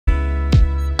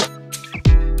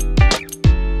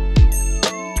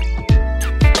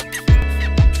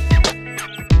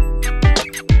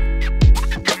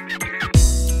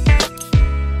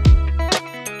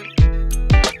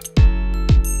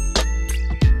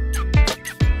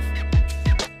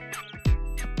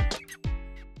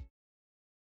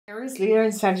Aries, Leo,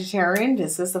 and Sagittarian,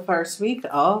 this is the first week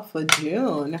of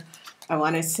June. I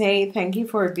want to say thank you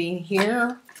for being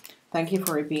here. Thank you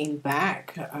for being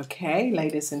back. Okay,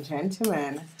 ladies and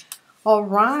gentlemen. All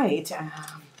right.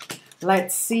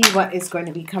 Let's see what is going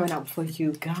to be coming up for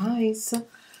you guys.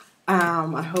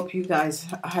 I hope you guys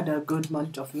had a good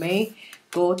month of May.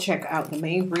 Go check out the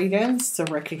May readings to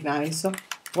recognize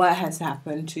what has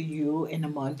happened to you in the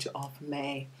month of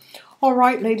May. All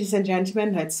right, ladies and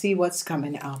gentlemen, let's see what's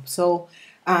coming up. So,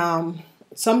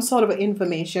 some sort of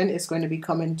information is going to be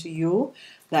coming to you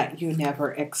that you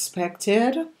never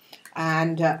expected,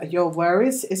 and your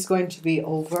worries is going to be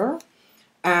over.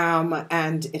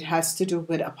 And it has to do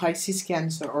with a Pisces,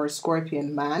 Cancer, or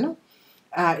Scorpion man.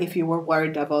 If you were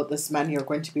worried about this man, you're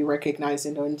going to be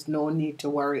recognizing there's no need to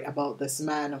worry about this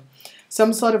man.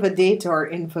 Some sort of a data or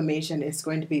information is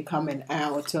going to be coming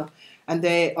out, and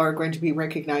they are going to be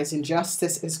recognizing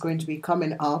justice is going to be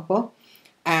coming up,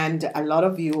 and a lot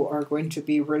of you are going to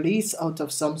be released out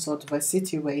of some sort of a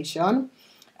situation.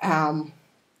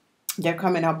 They're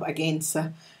coming up against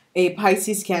a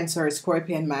Pisces, Cancer,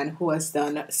 Scorpion man who has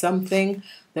done something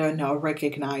they're now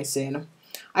recognizing.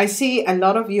 I see a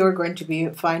lot of you are going to be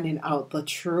finding out the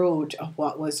truth of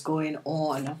what was going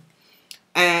on.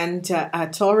 And a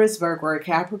Taurus, Virgo, or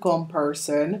Capricorn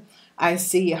person, I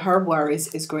see her worries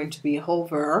is going to be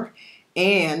over.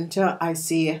 And I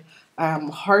see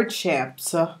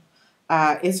hardships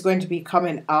is going to be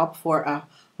coming up for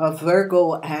a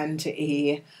Virgo and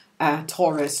a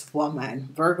Taurus woman.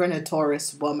 Virgo and a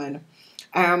Taurus woman.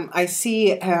 I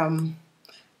see an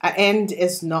end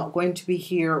is not going to be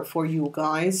here for you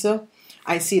guys.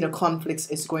 I see the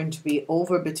conflicts is going to be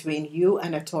over between you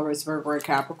and a Taurus, Virgo, or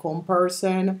Capricorn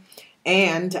person.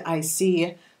 And I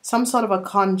see some sort of a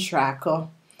contract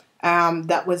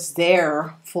that was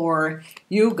there for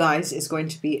you guys is going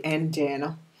to be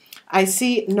ending. I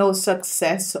see no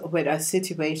success with a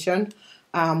situation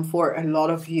for a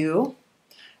lot of you.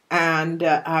 And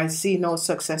I see no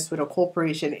success with a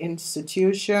corporation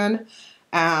institution.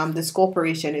 This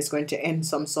corporation is going to end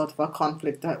some sort of a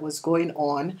conflict that was going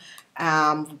on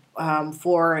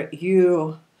for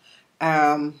you.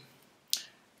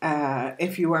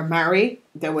 If you were married,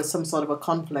 there was some sort of a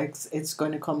conflict. It's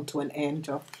going to come to an end.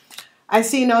 I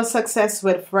see no success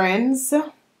with friends.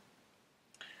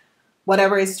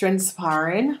 Whatever is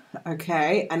transpiring.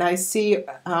 Okay. And I see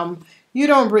you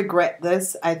don't regret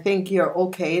this. I think you're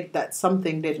okay that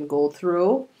something didn't go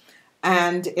through.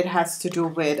 And it has to do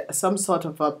with some sort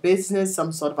of a business,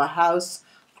 some sort of a house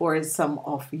for some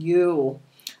of you.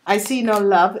 I see no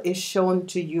love is shown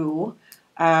to you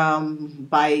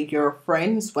by your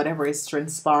friends, whatever is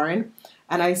transpiring.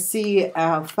 And I see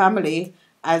family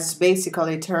as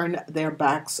basically turn their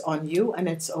backs on you, and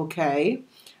it's okay.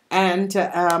 And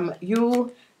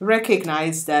you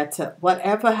recognize that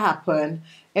whatever happened,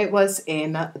 it was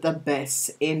in the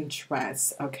best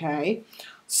interest, okay?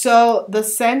 So the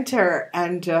center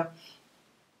and the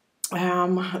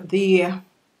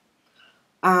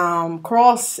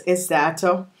cross is that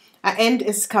an end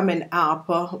is coming up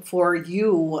for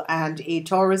you and a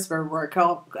Taurus,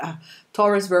 Virgo,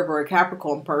 or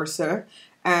Capricorn person,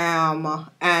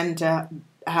 and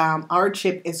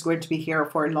hardship is going to be here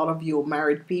for a lot of you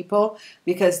married people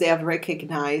because they have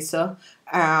recognized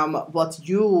what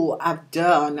you have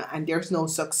done, and there's no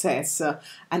success,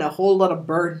 and a whole lot of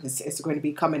burdens is going to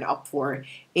be coming up for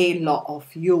a lot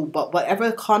of you. But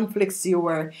whatever conflicts you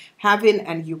were having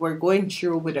and you were going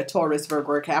through with a Taurus,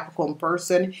 Virgo, or Capricorn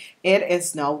person, it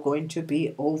is now going to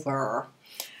be over.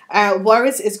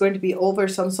 Worries is going to be over.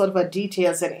 Some sort of a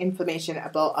details and information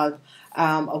about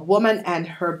a woman and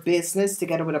her business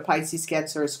together with a Pisces,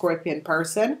 Cancer, or Scorpion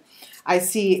person. I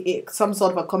see some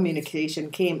sort of a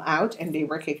communication came out and they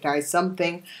recognize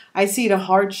something. I see the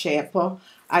hardship.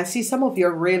 I see some of you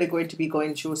are really going to be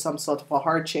going through some sort of a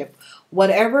hardship.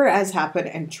 Whatever has happened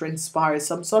and transpired,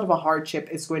 some sort of a hardship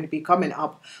is going to be coming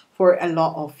up for a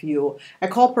lot of you. A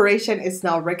corporation is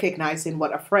now recognizing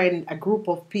what a friend, a group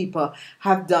of people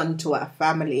have done to a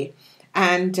family.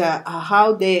 And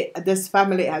how this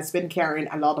family has been carrying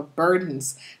a lot of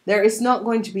burdens. There is not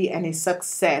going to be any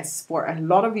success for a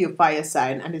lot of you fire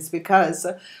sign, and it's because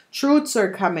truths are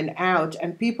coming out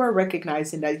and people are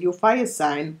recognizing that you fire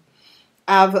sign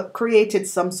have created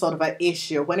some sort of an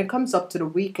issue. When it comes up to the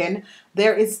weekend,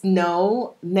 there is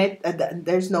no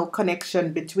there's no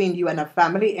connection between you and a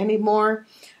family anymore.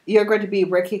 You're going to be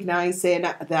recognizing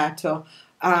that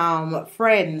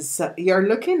friends, you're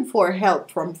looking for help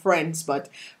from friends, but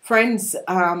friends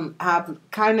have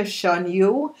kind of shunned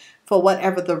you for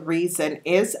whatever the reason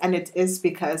is, and it is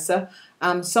because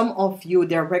some of you,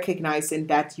 they're recognizing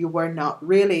that you were not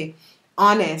really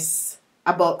honest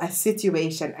about a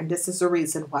situation, and this is the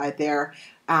reason why they're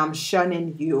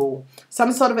shunning you.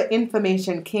 Some sort of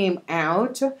information came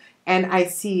out, and I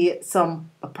see some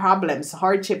problems.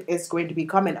 Hardship is going to be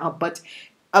coming up, but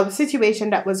a situation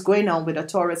that was going on with a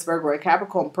Taurus, Virgo, or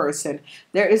Capricorn person,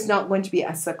 there is not going to be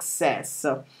a success.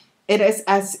 So it is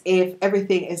as if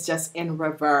everything is just in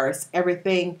reverse.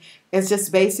 Everything is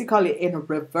just basically in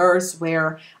reverse,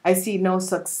 where I see no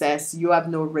success, you have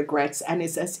no regrets, and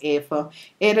it's as if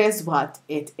it is what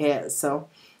it is. So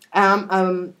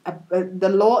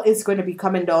the law is going to be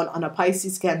coming down on a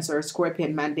Pisces, Cancer,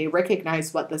 Scorpion man. They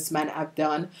recognize what this man have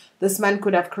done. This man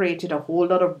could have created a whole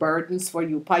lot of burdens for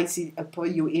you Pisces, for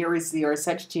you Aries, Leo,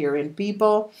 Sagittarian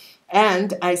people.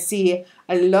 And I see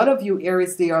a lot of you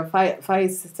Aries, Leo, fire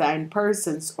sign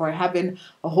persons are having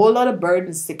a whole lot of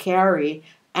burdens to carry,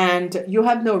 and you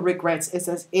have no regrets. It's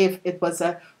as if it was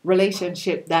a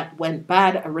relationship that went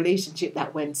bad, a relationship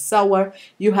that went sour.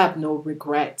 You have no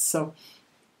regrets. So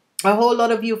a whole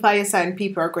lot of you fire sign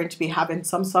people are going to be having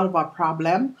some sort of a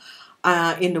problem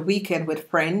in the weekend with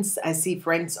friends. I see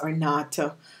friends are not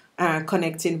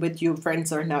connecting with you.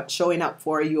 Friends are not showing up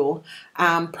for you.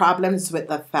 Problems with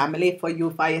the family for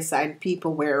you fire sign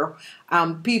people, where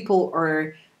people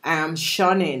are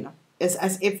shunning. It's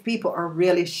as if people are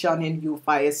really shunning you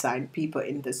fire sign people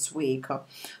in this week.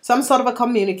 Some sort of a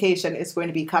communication is going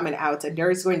to be coming out, and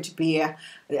there is going to be a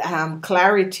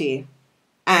clarity.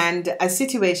 And a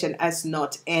situation has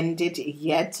not ended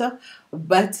yet,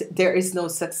 but there is no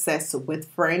success with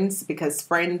friends, because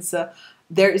friends,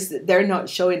 they're not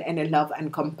showing any love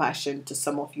and compassion to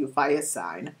some of you fire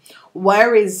sign.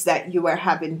 Worries that you are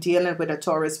having dealing with a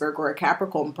Taurus, Virgo, or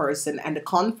Capricorn person, and the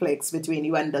conflicts between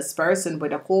you and this person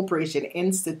with a corporation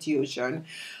institution.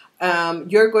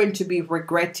 You're going to be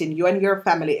regretting, you and your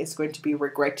family is going to be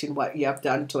regretting what you have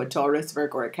done to a Taurus,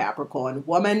 Virgo, or Capricorn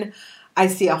woman. I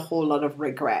see a whole lot of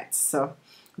regrets. So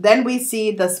then we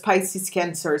see the Pisces,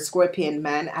 Cancer, Scorpion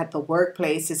man at the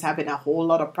workplace is having a whole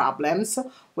lot of problems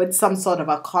with some sort of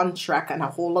a contract and a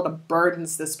whole lot of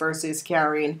burdens this person is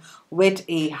carrying with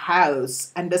a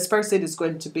house. And this person is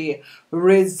going to be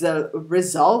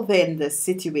resolving this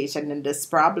situation and this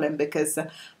problem, because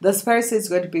this person is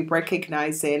going to be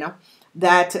recognizing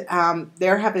that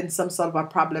they're having some sort of a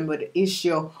problem with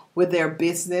issue with their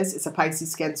business. It's a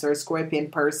Pisces, Cancer, Scorpion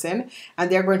person,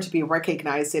 and they're going to be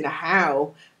recognizing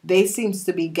how they seems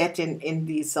to be getting in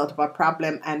these sort of a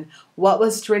problem, and what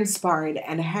was transpired,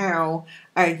 and how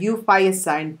you fire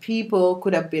sign people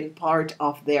could have been part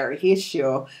of their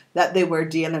issue that they were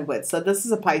dealing with. So this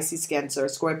is a Pisces, Cancer,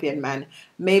 Scorpion man.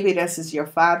 Maybe this is your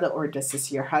father, or this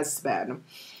is your husband.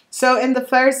 So in the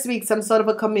first week, some sort of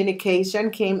a communication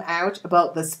came out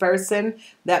about this person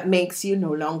that makes you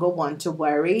no longer want to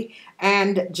worry.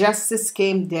 And justice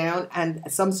came down, and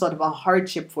some sort of a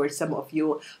hardship for some of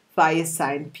you fire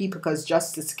sign people, because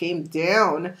justice came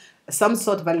down. Some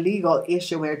sort of a legal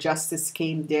issue where justice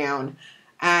came down.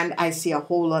 And I see a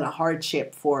whole lot of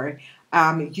hardship for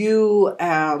you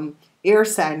air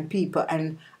sign people,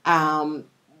 and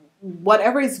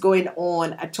whatever is going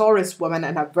on, a Taurus woman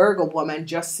and a Virgo woman,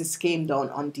 justice came down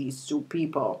on these two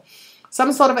people.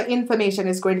 Some sort of information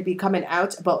is going to be coming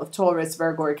out about a Taurus,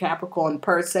 Virgo, or Capricorn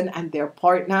person and their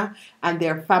partner and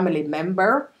their family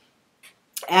member.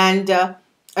 And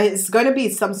it's going to be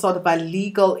some sort of a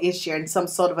legal issue and some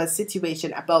sort of a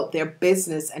situation about their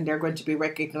business. And they're going to be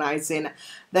recognizing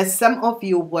that some of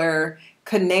you were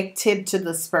connected to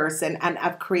this person and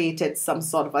have created some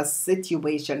sort of a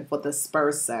situation for this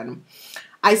person.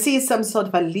 I see some sort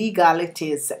of a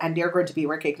legalities, and they're going to be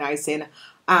recognizing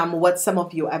what some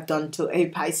of you have done to a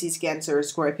Pisces, Cancer,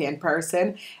 Scorpion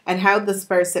person, and how this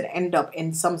person end up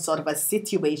in some sort of a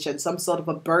situation, some sort of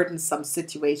a burdensome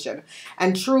situation.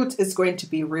 And truth is going to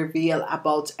be revealed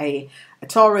about a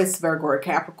Taurus, Virgo, or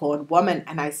Capricorn woman.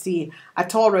 And I see a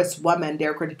Taurus woman,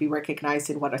 they're going to be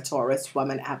recognizing what a Taurus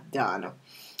woman have done.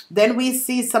 Then we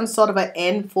see some sort of an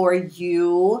end for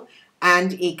you,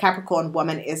 and a Capricorn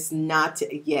woman is not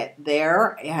yet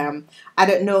there. I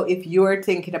don't know if you're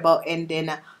thinking about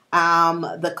ending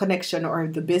the connection or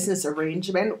the business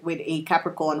arrangement with a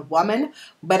Capricorn woman,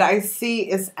 but I see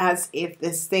it's as if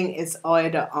this thing is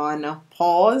either on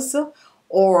pause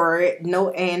or no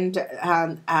end,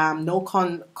 no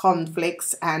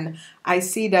conflicts, and I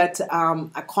see that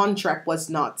a contract was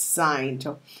not signed.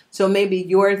 So maybe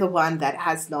you're the one that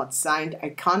has not signed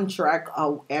a contract,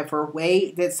 however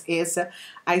way this is.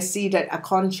 I see that a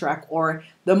contract or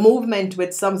the movement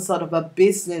with some sort of a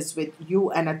business with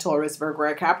you and a Taurus, Virgo,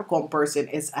 or Capricorn person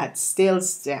is at still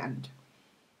stand.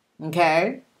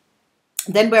 Okay?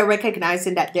 Then we're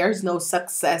recognizing that there's no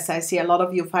success. I see a lot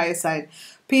of you fire sign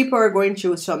People are going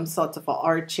through some sort of a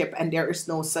hardship and there is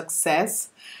no success.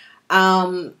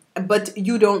 But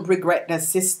you don't regret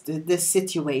this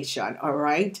situation, all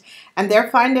right? And they're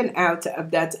finding out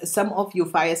that some of you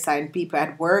fire sign people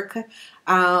at work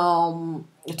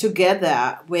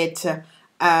together with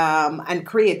and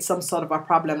create some sort of a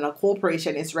problem. And a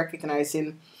corporation is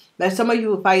recognizing that some of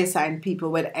you fire sign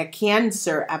people with a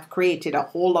Cancer have created a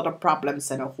whole lot of problems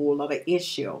and a whole lot of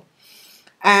issue.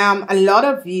 A lot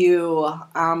of you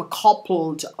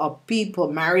coupled of people,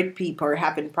 married people, are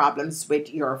having problems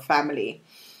with your family,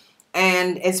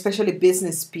 and especially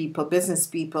business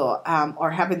people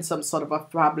are having some sort of a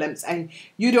problems, and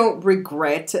you don't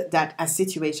regret that a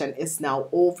situation is now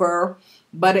over,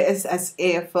 but it's as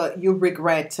if you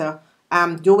regret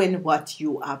doing what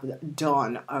you have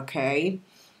done, okay?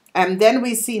 And then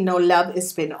we see no love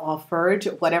is being offered,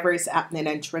 whatever is happening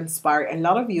and transpire. A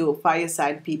lot of you fire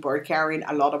sign people are carrying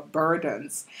a lot of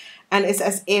burdens. And it's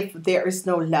as if there is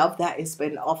no love that is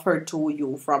being offered to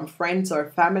you from friends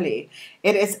or family.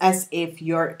 It is as if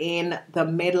you're in the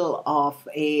middle of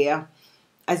a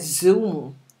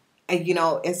Zoom. And, you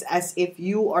know, it's as if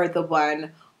you are the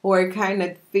one who are kind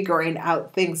of figuring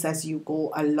out things as you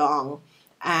go along.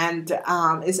 And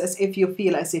it's as if you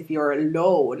feel as if you're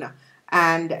alone,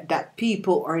 and that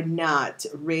people are not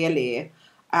really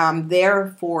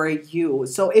there for you.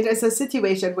 So it is a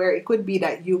situation where it could be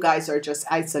that you guys are just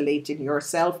isolating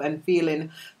yourself and feeling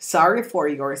sorry for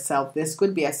yourself. This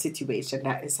could be a situation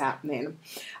that is happening.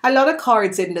 A lot of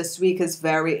cards in this week is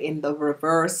very in the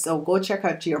reverse. So go check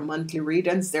out your monthly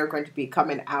readings. They're going to be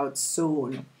coming out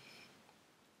soon.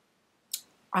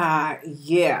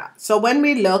 Yeah. So when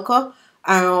we look,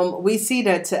 we see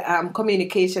that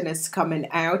communication is coming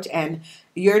out, and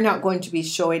you're not going to be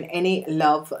showing any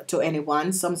love to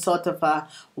anyone. Some sort of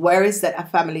worries that a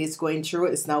family is going through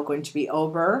is now going to be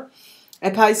over. A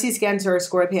Pisces, Cancer, or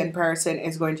Scorpion person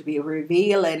is going to be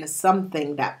revealing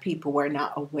something that people were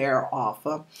not aware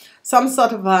of. Some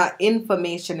sort of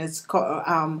information is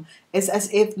as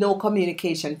if no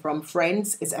communication from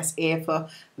friends. It's as if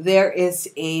there is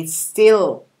a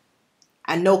still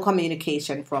and no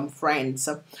communication from friends.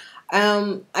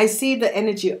 I see the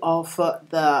energy of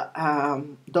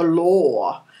the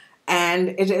law, and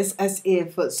it is as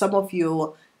if some of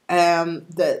you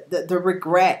the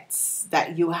regrets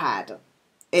that you had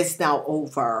is now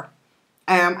over.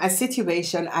 A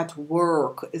situation at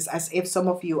work is as if some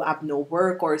of you have no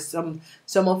work, or some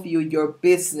of you, your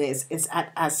business is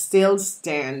at a still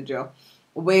stand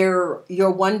where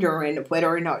you're wondering whether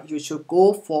or not you should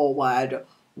go forward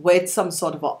with some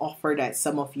sort of an offer that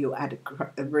some of you had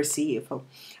received.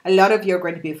 A lot of you are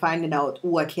going to be finding out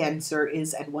who a Cancer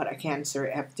is and what a Cancer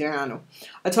have done.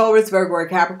 A Taurus, Virgo, or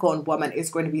Capricorn woman is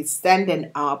going to be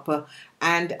standing up,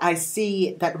 and I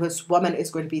see that this woman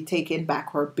is going to be taking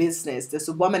back her business. This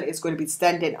woman is going to be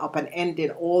standing up and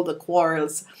ending all the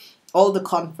quarrels, all the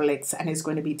conflicts, and is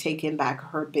going to be taking back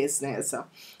her business.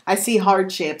 I see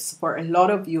hardships for a lot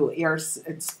of you.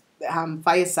 It's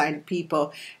fire sign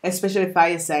people, especially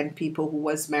fire sign people who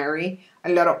was married. A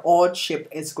lot of hardship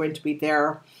is going to be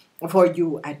there for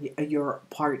you and your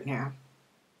partner.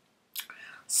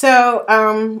 So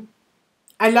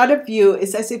a lot of you,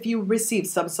 it's as if you receive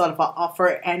some sort of an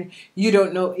offer, and you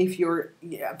don't know if you're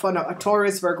for a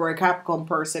Taurus, Virgo, or Capricorn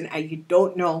person, and you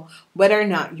don't know whether or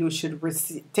not you should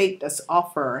take this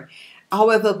offer.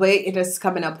 However, the way it is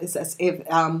coming up is as if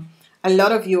a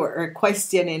lot of you are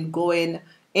questioning going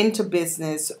into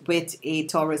business with a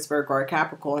Taurus, Virgo, or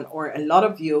Capricorn, or a lot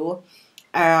of you,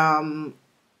 you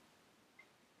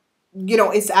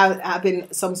know, it's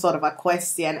having some sort of a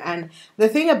question. And the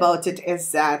thing about it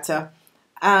is that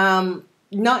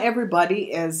not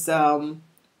everybody is have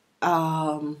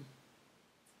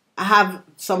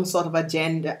some sort of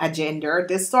agenda.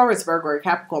 This Taurus, Virgo, or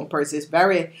Capricorn person is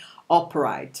very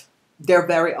upright. They're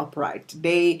very upright.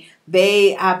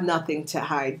 They have nothing to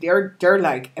hide. They're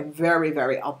like very,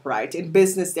 very upright. In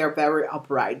business, they're very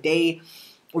upright. They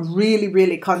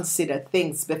really consider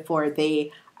things before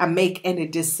they make any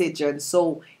decisions.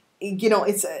 So, you know,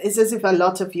 it's as if a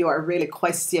lot of you are really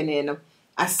questioning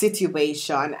a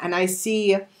situation. And I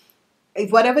see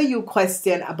whatever you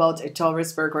question about a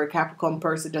Taurus, Virgo, or Capricorn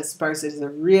person, this person is a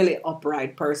really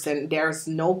upright person. There's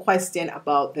no question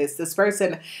about this. This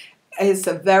person is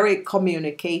very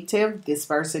communicative. This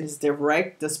person is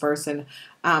direct. This person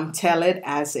tell it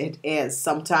as it is.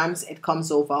 Sometimes it comes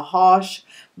over harsh,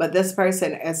 but this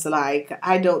person is like,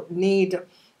 I don't need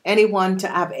anyone to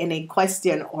have any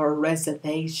question or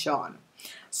reservation.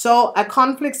 So a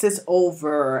conflict is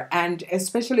over, and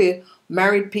especially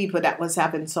married people that was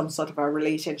having some sort of a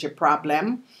relationship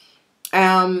problem,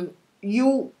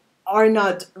 you are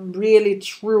not really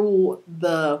through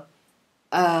the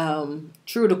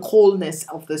coldness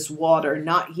of this water,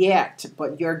 not yet,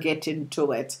 but you're getting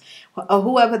to it.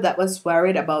 Whoever that was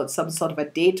worried about some sort of a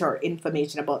data or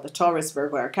information about the Taurus,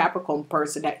 Virgo, or Capricorn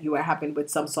person that you are having with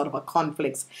some sort of a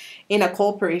conflicts in a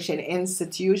corporation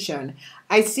institution,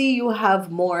 I see you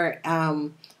have more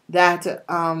that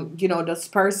you know, this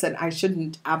person, I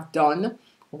shouldn't have done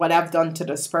what I've done to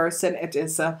this person. It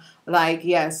is like,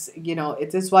 yes, you know,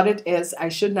 it is what it is. I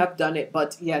shouldn't have done it,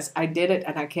 but yes, I did it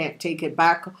and I can't take it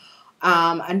back.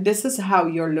 And this is how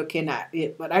you're looking at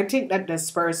it. But I think that this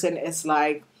person is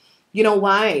like, you know,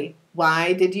 why?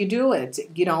 Why did you do it?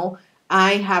 You know,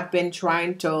 I have been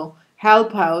trying to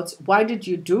help out. Why did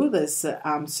you do this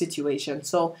situation?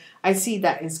 So I see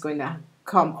that is going to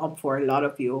come up for a lot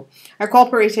of you. A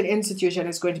corporation institution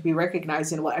is going to be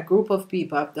recognizing what a group of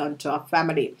people have done to a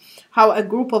family, how a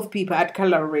group of people had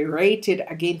collaborated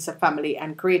against a family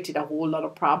and created a whole lot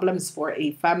of problems for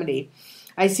a family.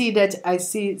 I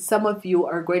see some of you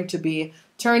are going to be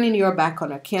turning your back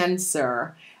on a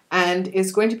Cancer and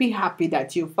is going to be happy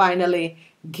that you finally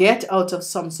get out of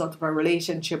some sort of a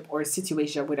relationship or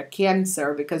situation with a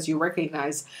Cancer, because you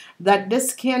recognize that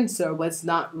this Cancer was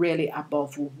not really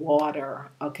above water.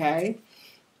 Okay,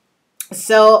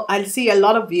 so I see a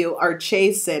lot of you are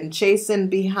chasing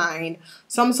behind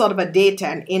some sort of a data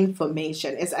and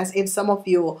information. It's as if some of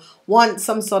you want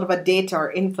some sort of a data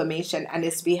or information and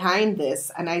it's behind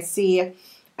this. And I see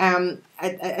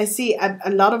I see a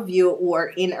lot of you who are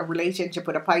in a relationship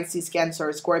with a Pisces, Cancer,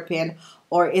 or Scorpion,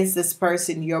 or is this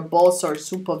person your boss or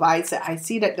supervisor? I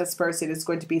see that this person is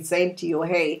going to be saying to you,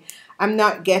 hey, I'm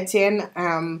not getting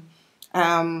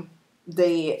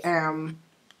the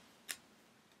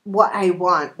what I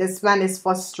want. This man is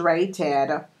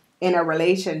frustrated in a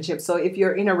relationship. So if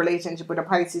you're in a relationship with a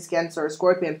Pisces, Cancer, or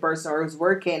Scorpion person, or who's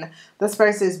working, this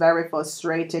person is very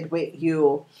frustrated with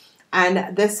you.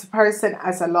 And this person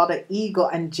has a lot of ego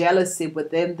and jealousy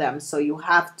within them. So you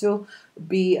have to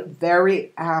be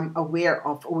very aware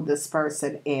of who this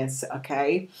person is,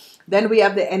 okay? Then we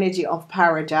have the energy of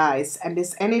paradise. And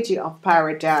this energy of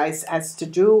paradise has to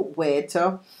do with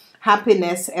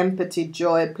happiness, empathy,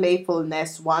 joy,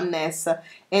 playfulness, oneness,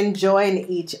 enjoying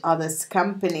each other's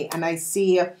company. And I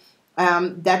see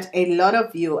that a lot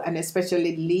of you, and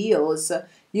especially Leos,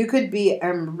 you could be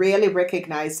really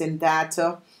recognizing that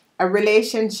a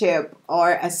relationship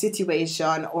or a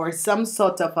situation or some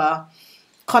sort of a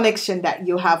connection that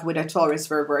you have with a Taurus,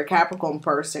 Virgo, or Capricorn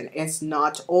person is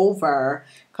not over,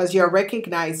 because you're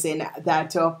recognizing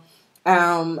that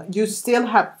you still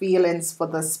have feelings for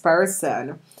this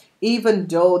person, even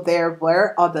though there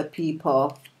were other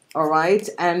people. All right.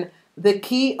 And the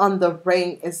key on the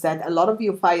ring is that a lot of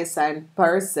you fire sign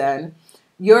person,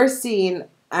 you're seeing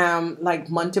like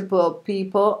multiple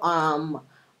people,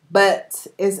 but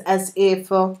it's as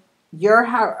if your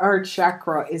heart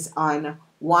chakra is on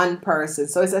one person.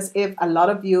 So it's as if a lot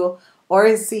of you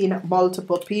are seeing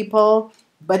multiple people,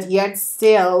 but yet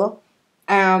still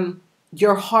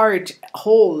your heart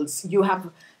holds. You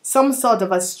have some sort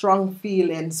of a strong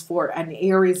feelings for an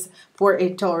Aries, for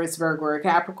a Taurus, Virgo, or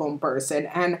Capricorn person.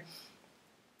 And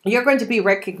you're going to be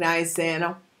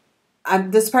recognizing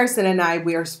this person and I,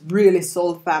 we are really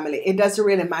soul family. It doesn't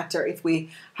really matter if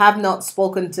we have not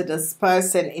spoken to this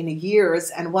person in years.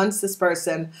 And once this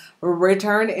person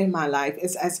returned in my life,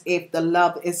 it's as if the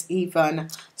love is even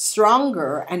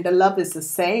stronger and the love is the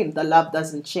same. The love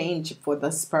doesn't change for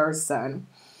this person.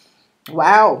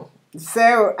 Wow.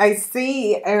 So I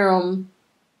see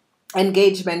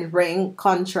engagement ring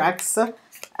contracts.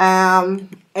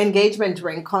 Engagement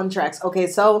ring contracts. Okay,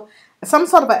 so some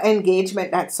sort of an engagement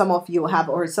that some of you have,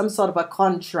 or some sort of a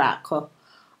contract.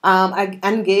 An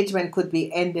engagement could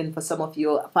be ending for some of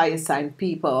you fire sign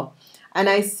people. And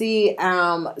I see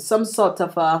some sort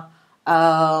of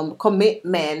a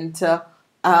commitment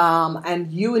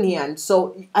and union.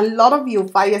 So a lot of you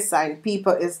fire sign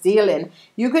people is dealing.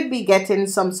 You could be getting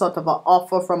some sort of an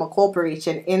offer from a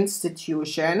corporation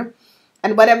institution.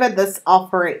 And whatever this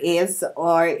offer is,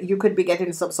 or you could be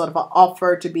getting some sort of an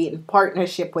offer to be in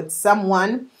partnership with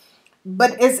someone,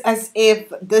 but it's as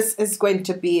if this is going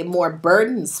to be more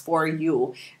burdens for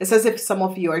you. It's as if some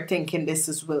of you are thinking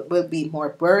this will be more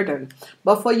burden.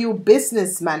 But for you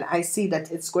businessmen, I see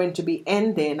that it's going to be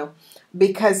ending,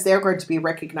 because they're going to be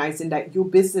recognizing that you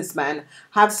businessmen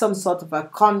have some sort of a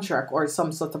contract or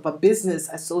some sort of a business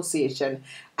association,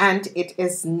 and it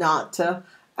is not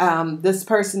this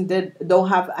person don't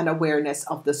have an awareness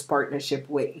of this partnership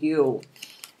with you.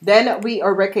 Then we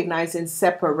are recognizing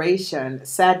separation,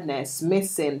 sadness,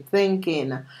 missing,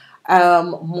 thinking,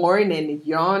 mourning,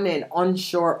 yawning,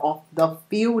 unsure of the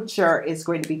future is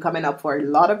going to be coming up for a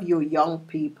lot of you young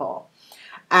people.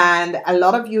 And a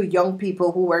lot of you young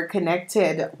people who were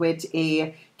connected with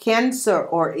a Cancer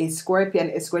or a Scorpion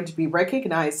is going to be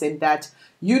recognizing that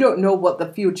you don't know what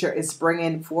the future is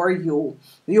bringing for you.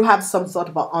 You have some sort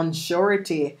of an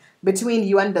unsurety between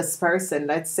you and this person.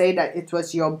 Let's say that it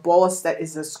was your boss that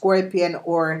is a Scorpion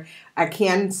or a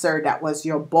Cancer that was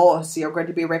your boss. You're going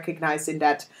to be recognizing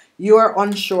that you are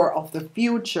unsure of the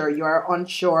future. You are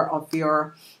unsure of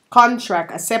your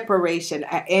contract, a separation,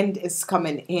 an end is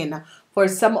coming in. For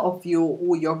some of you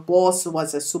who your boss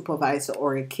was a supervisor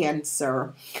or a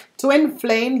Cancer. Twin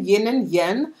flame, yin and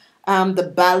yang,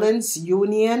 the balance,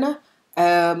 union,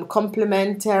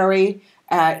 complementary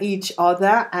each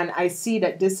other. And I see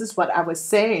that this is what I was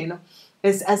saying.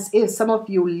 It's as if some of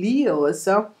you Leos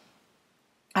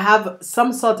have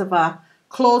some sort of a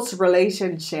close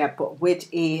relationship with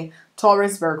a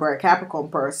Taurus, Virgo, or Capricorn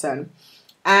person.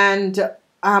 And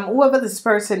whoever this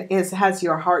person is has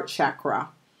your heart chakra.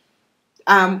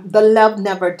 The love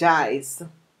never dies.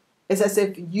 It's as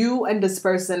if you and this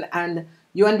person and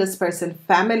you and this person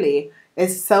family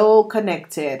is so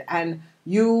connected, and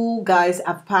you guys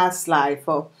have past life,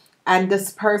 and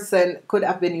this person could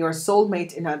have been your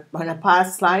soulmate in a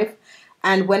past life,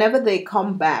 and whenever they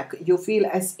come back you feel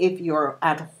as if you're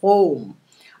at home.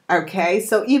 Okay,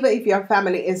 so even if your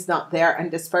family is not there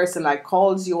and this person like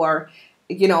calls you, or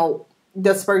you know,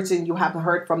 this person, you haven't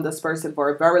heard from this person for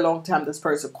a very long time, this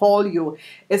person call you,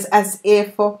 it's as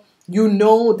if you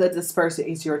know that this person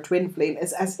is your twin flame.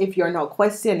 It's as if you're not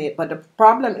questioning it. But the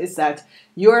problem is that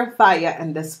you're fire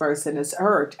and this person is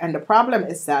earth. And the problem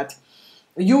is that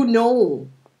you know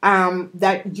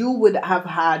that you would have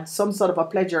had some sort of a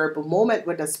pleasurable moment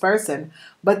with this person,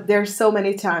 but there's so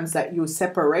many times that you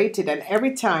separated, and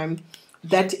every time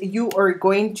that you are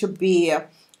going to be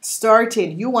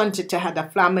starting, you wanted to have a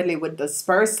family with this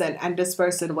person, and this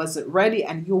person wasn't ready,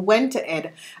 and you went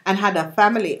ahead and had a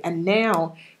family, and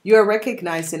now you're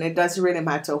recognizing it doesn't really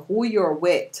matter who you're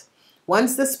with.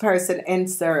 Once this person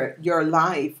enters your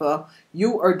life,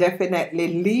 you are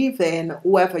definitely leaving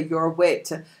whoever you're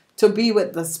with to be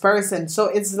with this person. So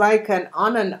it's like an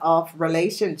on and off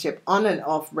relationship, on and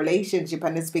off relationship,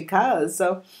 and it's because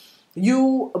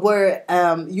you were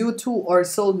you two are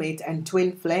soulmate and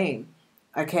twin flame.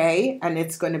 Okay, and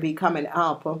it's going to be coming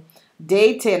up.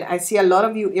 Dating, I see a lot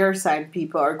of you air sign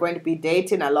people are going to be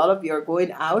dating. A lot of you are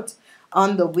going out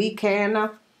on the weekend.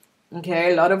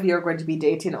 Okay, a lot of you are going to be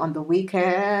dating on the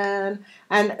weekend,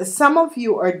 and some of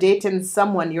you are dating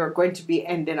someone you're going to be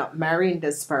ending up marrying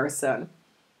this person.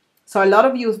 So a lot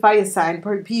of you fire sign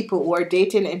people who are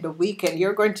dating in the weekend,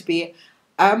 you're going to be,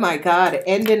 oh my God,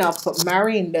 ending up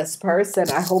marrying this person.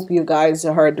 I hope you guys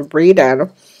heard the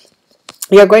reading.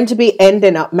 You're going to be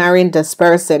ending up marrying this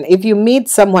person. If you meet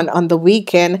someone on the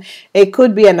weekend, it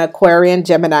could be an Aquarian,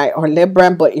 Gemini, or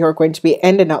Libra, but you're going to be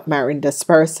ending up marrying this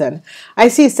person. I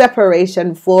see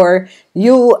separation for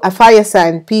you, a fire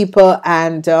sign people,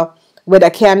 and with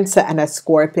a Cancer and a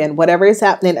Scorpion. Whatever is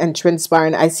happening and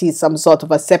transpiring, I see some sort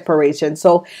of a separation.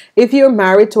 So if you're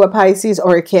married to a Pisces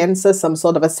or a Cancer, some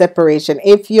sort of a separation.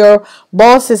 If your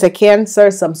boss is a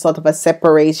Cancer, some sort of a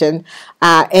separation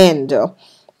end.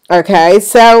 Okay,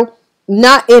 so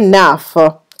not enough.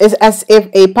 It's as if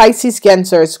a Pisces,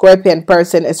 Cancer, Scorpion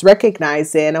person is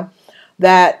recognizing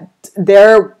that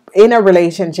they're in a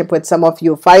relationship with some of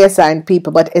you fire sign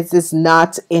people, but it is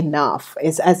not enough.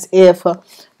 It's as if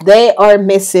they are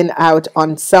missing out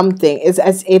on something. It's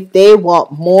as if they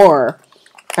want more.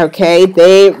 Okay,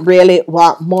 they really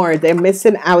want more. They're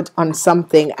missing out on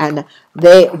something and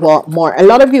they want more. A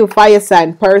lot of you fire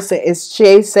sign person is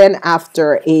chasing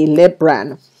after a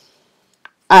Libran.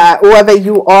 Whoever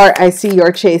you are, I see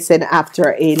you're chasing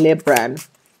after a Libran.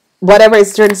 Whatever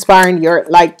is transpiring, you're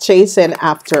like chasing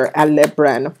after a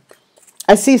Libran.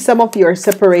 I see some of you are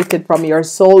separated from your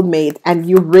soulmate and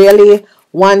you really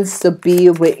want to be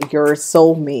with your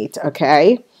soulmate.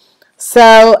 Okay,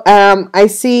 so I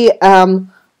see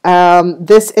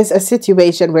this is a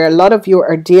situation where a lot of you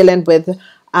are dealing with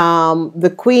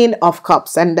the Queen of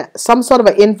Cups and some sort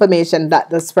of information that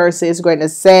this person is going to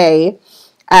say.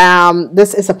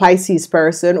 This is a Pisces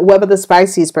person. Whoever this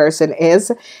Pisces person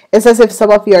is, it's as if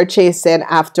some of you are chasing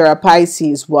after a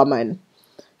Pisces woman.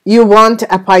 You want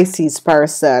a Pisces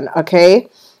person, okay?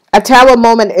 A Tower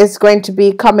moment is going to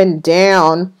be coming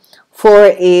down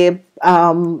for a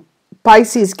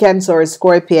Pisces, Cancer, or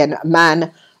Scorpion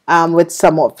man with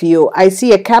some of you. I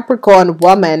see a Capricorn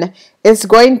woman is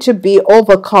going to be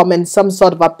overcoming some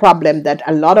sort of a problem that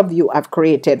a lot of you have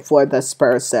created for this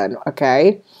person,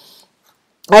 okay?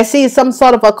 I see some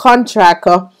sort of a contract.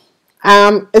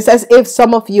 It's as if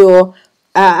some of you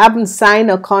haven't signed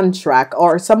a contract,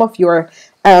 or some of you are,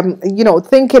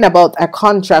 thinking about a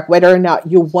contract, whether or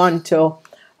not you want to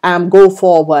go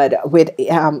forward with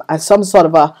some sort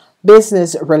of a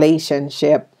business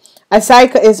relationship. A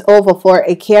cycle is over for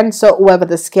a Cancer, whoever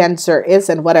this Cancer is,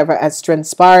 and whatever has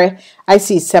transpired. I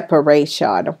see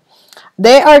separation.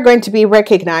 They are going to be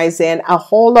recognizing a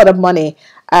whole lot of money.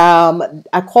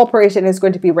 A corporation is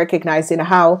going to be recognizing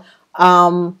how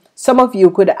some of you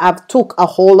could have took a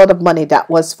whole lot of money that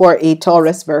was for a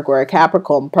Taurus, Virgo, or a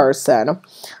Capricorn person.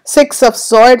 Six of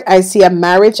Swords, I see a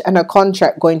marriage and a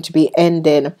contract going to be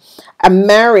ending. A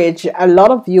marriage, a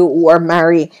lot of you who are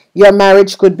married, your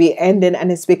marriage could be ending,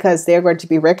 and it's because they're going to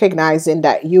be recognizing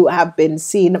that you have been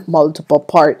seeing multiple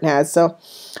partners. So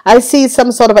I see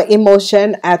some sort of an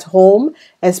emotion at home,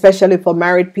 especially for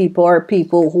married people or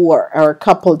people who are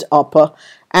coupled up.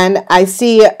 And I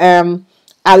see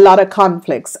a lot of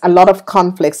conflicts, and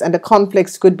the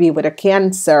conflicts could be with a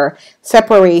Cancer,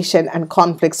 separation and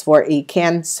conflicts for a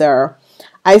Cancer.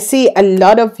 I see a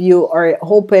lot of you are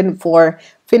hoping for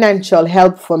financial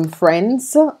help from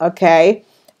friends, okay?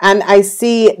 And I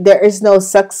see there is no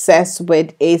success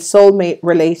with a soulmate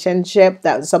relationship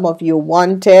that some of you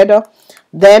wanted.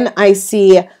 Then I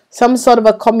see some sort of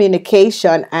a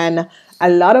communication, and a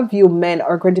lot of you men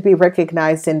are going to be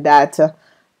recognizing that,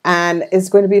 and it's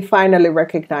going to be finally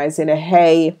recognizing,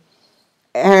 hey,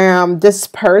 this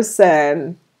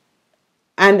person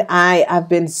and I have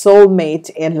been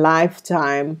soulmate in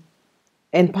lifetime,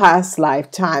 in past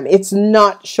lifetime. It's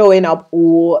not showing up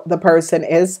who the person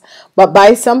is, but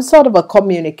by some sort of a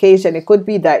communication. It could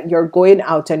be that you're going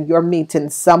out and you're meeting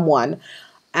someone,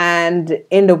 and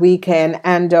in the weekend,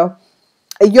 and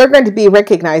you're going to be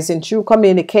recognizing through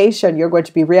communication, you're going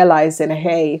to be realizing,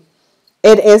 hey,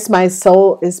 it is my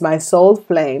soul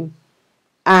flame.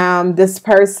 This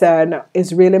person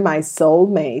is really my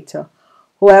soulmate.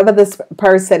 Whoever this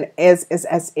person is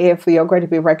as if you're going to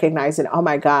be recognizing, oh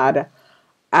my God,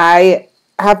 I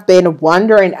have been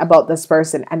wondering about this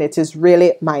person, and it is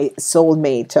really my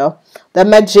soulmate. The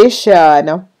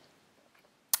Magician.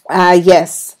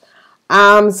 Yes.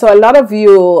 So a lot of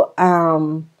you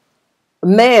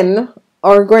men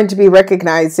are going to be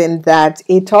recognizing that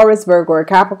a Taurus, Virgo, or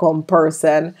Capricorn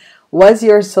person was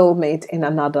your soulmate in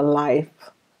another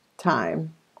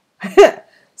lifetime.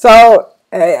 So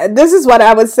this is what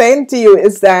I was saying to you,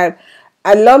 is that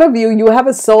a lot of you have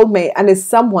a soulmate, and it's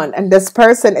someone, and this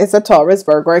person is a Taurus,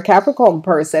 Virgo, or Capricorn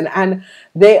person, and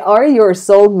they are your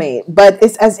soulmate. But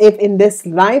it's as if in this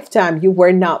lifetime you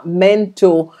were not meant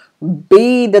to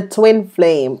be the twin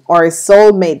flame or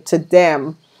soulmate to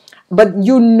them. But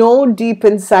you know deep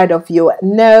inside of you,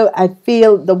 no, I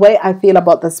feel the way I feel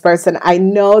about this person. I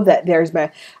know that there's,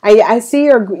 I see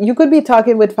you could be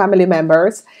talking with family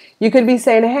members. You could be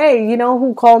saying, hey, you know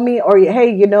who called me? Or,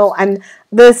 hey, and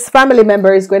this family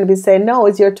member is going to be saying, no,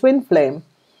 it's your twin flame.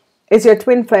 It's your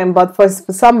twin flame. But for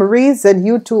some reason,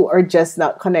 you two are just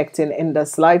not connecting in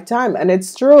this lifetime. And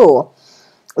it's true.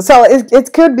 So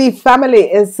it could be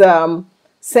family is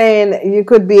saying, you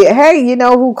could be, hey, you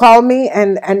know who called me,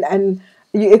 and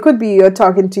it could be you're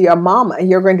talking to your mom, and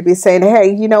you're going to be saying,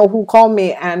 hey, you know who called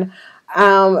me, and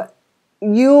the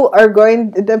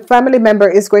family member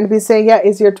is going to be saying, yeah,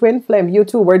 it's your twin flame. You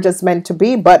two were just meant to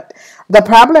be. But the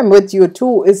problem with you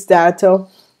two is that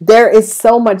there is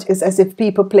so much, it's as if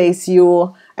people place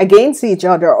you against each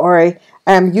other, or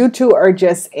you two are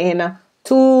just in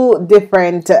two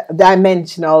different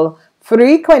dimensional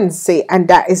frequency, and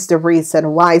that is the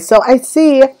reason why. So I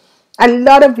see a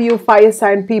lot of you fire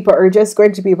sign people are just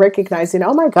going to be recognizing,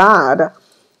 oh my God,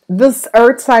 this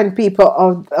earth sign people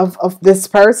of this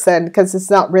person, because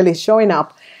it's not really showing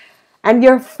up. And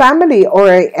your family, or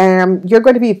you're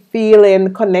going to be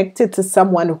feeling connected to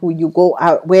someone who you go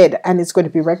out with, and it's going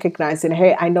to be recognizing,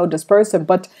 hey, I know this person.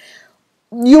 But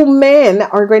you men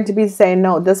are going to be saying,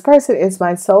 no, this person is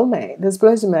my soulmate. This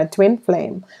person is my twin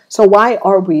flame. So why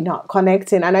are we not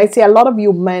connecting? And I see a lot of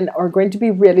you men are going to be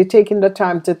really taking the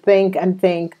time to think and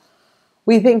think.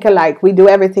 We think alike. We do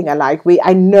everything alike.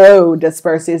 I know this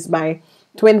person is my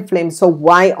twin flame. So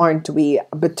why aren't we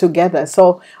together?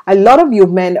 So a lot of you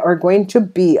men are going to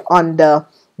be on the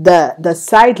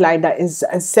sideline that is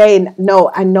saying, no,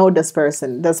 I know this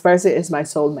person. This person is my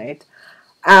soulmate.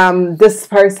 This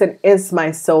person is my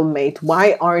soulmate.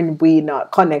 Why aren't we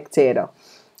not connected?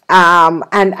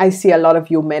 And I see a lot of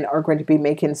you men are going to be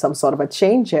making some sort of a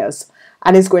changes,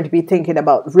 and is going to be thinking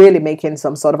about really making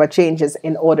some sort of a changes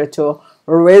in order to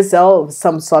resolve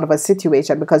some sort of a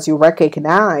situation, because you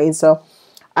recognize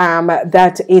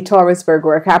that a Taurus, Virgo,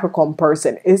 or Capricorn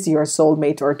person is your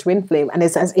soulmate or twin flame, and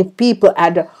it's as if people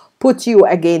had put you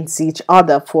against each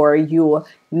other for you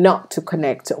not to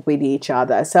connect with each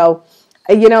other. So,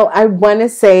 you know, I want to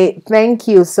say thank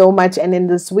you so much. And in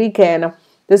this weekend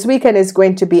is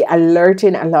going to be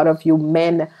alerting a lot of you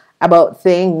men about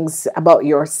things about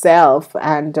yourself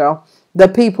and the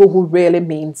people who really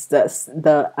means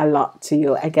a lot to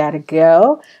you. I gotta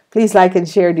go. Please like and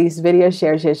share these videos.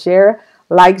 Share.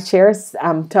 Like, share,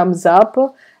 thumbs up,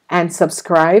 and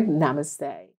subscribe.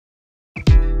 Namaste.